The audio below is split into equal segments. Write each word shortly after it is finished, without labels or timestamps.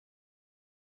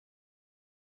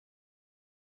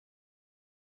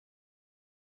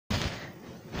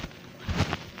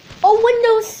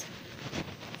Windows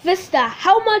Vista,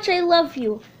 how much I love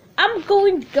you. I'm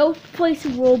going to go play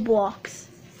some Roblox.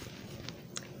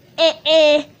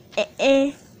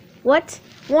 What?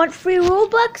 Want free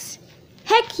Robux?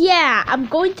 Heck yeah, I'm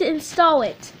going to install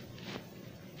it.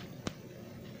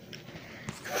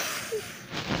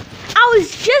 I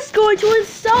was just going to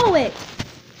install it.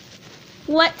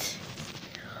 What?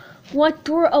 Want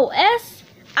Dora OS?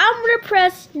 I'm gonna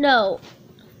press no.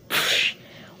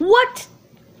 What?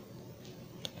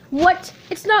 What?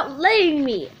 It's not letting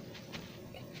me.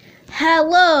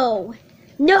 Hello.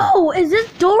 No, is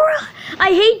this Dora?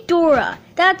 I hate Dora.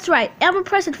 That's right. I'm gonna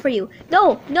press it for you.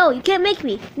 No, no, you can't make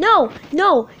me. No,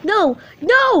 no, no,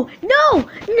 no, no, no.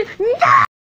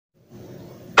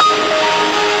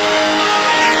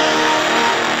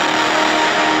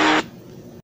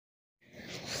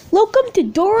 Welcome to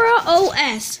Dora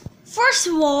OS. First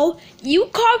of all, you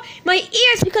caught my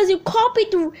ears because you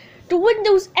copied the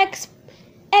Windows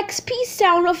XP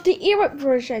sound of the era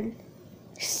version.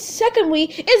 Secondly,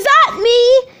 is that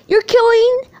me you're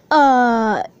killing?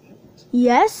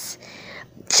 Yes.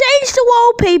 Change the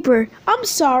wallpaper. I'm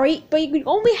sorry, but you can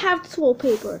only have this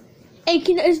wallpaper. And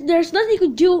there's nothing you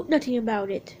can do about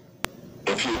it.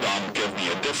 If you don't give me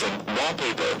a different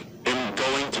wallpaper, I'm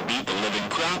going to beat the living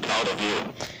crap out of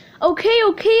you. Okay.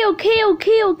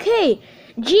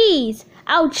 Jeez,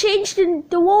 I'll change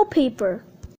the wallpaper.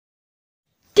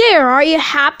 There, are you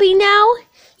happy now?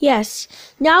 Yes.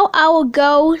 Now I will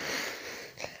go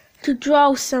to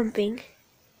draw something.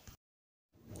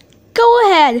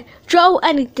 Go ahead, draw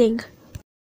anything.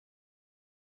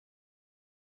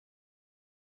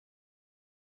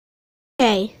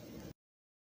 Okay.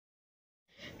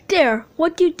 There,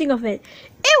 what do you think of it?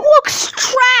 It looks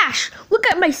trash! Look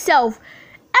at myself.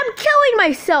 I'm killing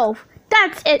myself.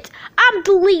 That's it. I'm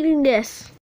deleting this.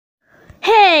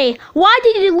 Hey, why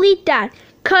did you delete that?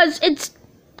 'Cause it's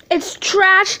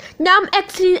trash. Now I'm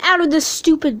exiting out of this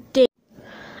stupid thing.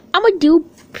 I'm gonna do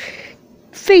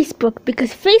Facebook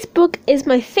because Facebook is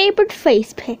my favorite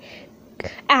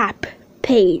app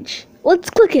page. Let's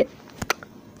click it.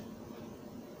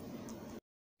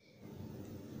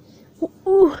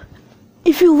 Ooh.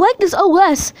 If you like this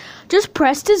OS, just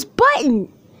press this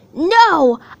button.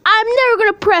 No, I'm never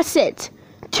gonna press it.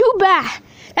 Too bad.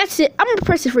 That's it. I'm gonna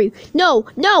press it for you. No.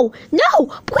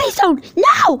 Please don't.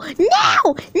 No.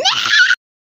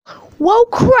 Whoa,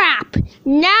 crap.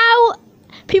 Now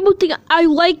people think I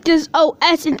like this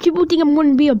OS, and people think I'm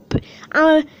gonna be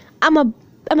I'm a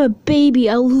baby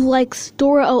who likes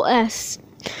Dora OS.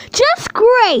 Just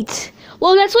great.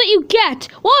 Well, that's what you get.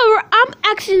 Whatever. I'm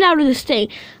exiting out of this thing.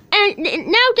 And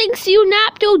now, thanks to you,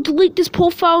 Nap, you'll delete this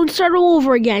profile and start all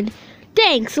over again.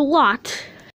 Thanks a lot.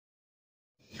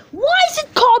 Why is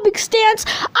it comment stands?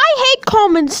 I hate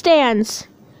comment stands.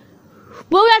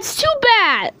 Well, that's too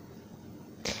bad.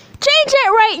 Change it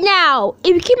right now.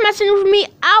 If you keep messing with me,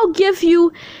 I'll give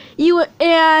you a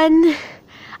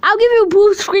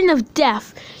blue screen of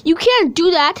death. You can't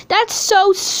do that. That's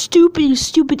so stupid, you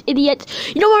stupid idiot.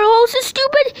 You know what else is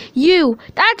stupid? You.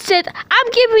 That's it.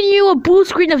 I'm giving you a blue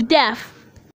screen of death.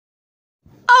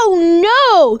 Oh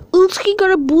no! Lutsky got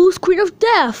a blue screen of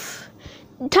death.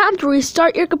 Time to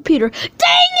restart your computer.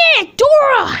 Dang it,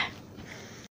 Dora!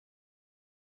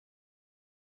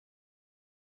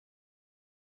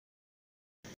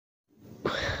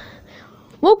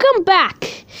 Welcome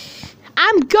back.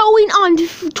 I'm going on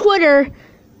Twitter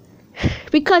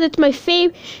because it's my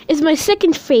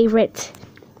second favorite.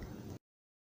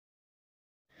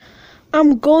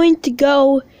 I'm going to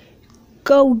go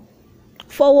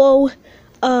follow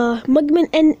Mugman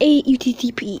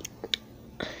NAUTTP.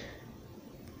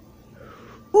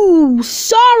 Ooh,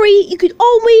 sorry, you could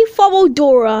only follow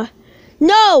Dora.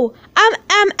 No, I'm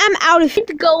out of here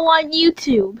to go on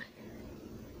YouTube.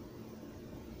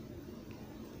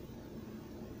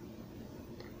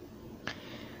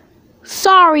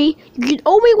 Sorry, you can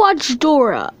only watch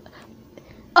Dora.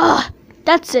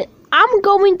 That's it. I'm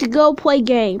going to go play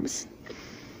games.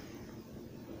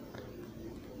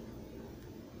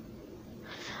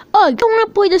 I don't want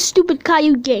to play the stupid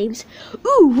Caillou games.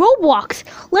 Ooh, Roblox.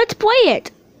 Let's play it.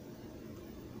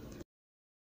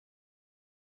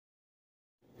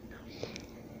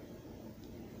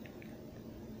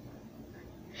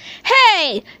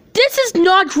 Hey, this is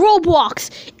not Roblox.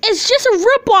 It's just a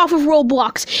ripoff of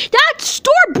Roblox. That's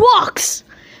Storeblocks.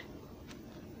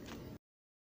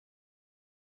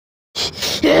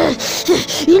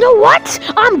 You know what?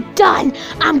 I'm done.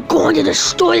 I'm going to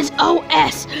destroy this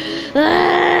OS.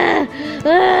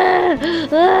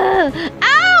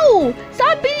 Ow!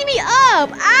 Stop beating me up.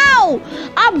 Ow!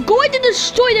 I'm going to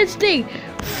destroy this thing.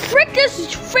 Frick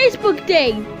this Facebook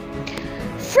thing.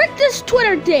 Frick this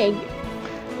Twitter thing.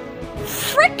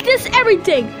 Frick this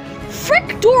everything.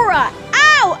 Frick Dora.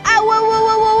 Ow! Ow! Ow! Ow!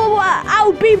 Ow! Ow! Ow!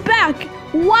 I'll be back.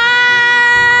 Wow!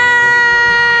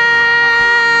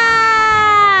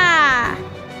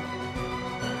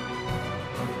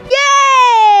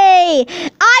 Yay!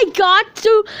 I got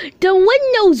the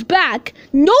windows back.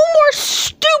 No more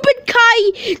stupid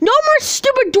Kai. No more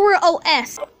stupid Dora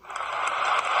OS.